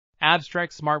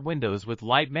abstract smart windows with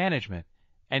light management,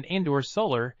 and indoor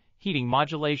solar heating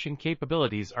modulation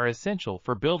capabilities are essential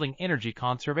for building energy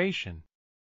conservation.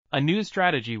 A new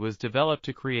strategy was developed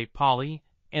to create poly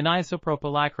and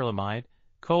isopropylacrylamide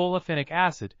coolefinic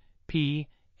acid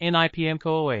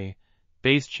 (NiPM-CoA)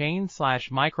 base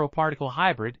chain/microparticle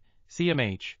hybrid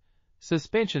 (CMH)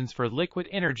 suspensions for liquid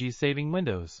energy-saving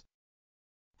windows.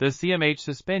 The CMH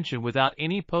suspension without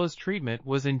any post-treatment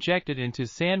was injected into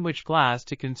sandwich glass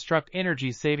to construct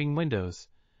energy-saving windows,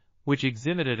 which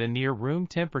exhibited a near room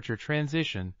temperature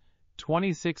transition,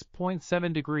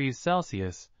 26.7 degrees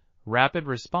Celsius, rapid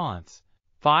response,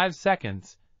 5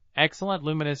 seconds, excellent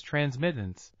luminous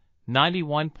transmittance,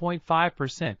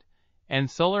 91.5%, and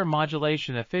solar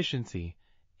modulation efficiency,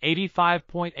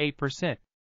 85.8%.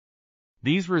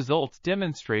 These results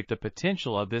demonstrate the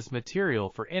potential of this material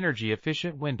for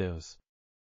energy-efficient windows.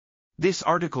 This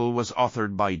article was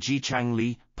authored by Jichang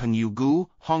Li, Pengyu Gu,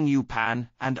 Hongyu Pan,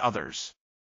 and others.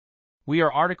 We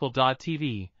are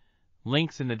RTCLTV.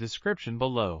 Links in the description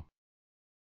below.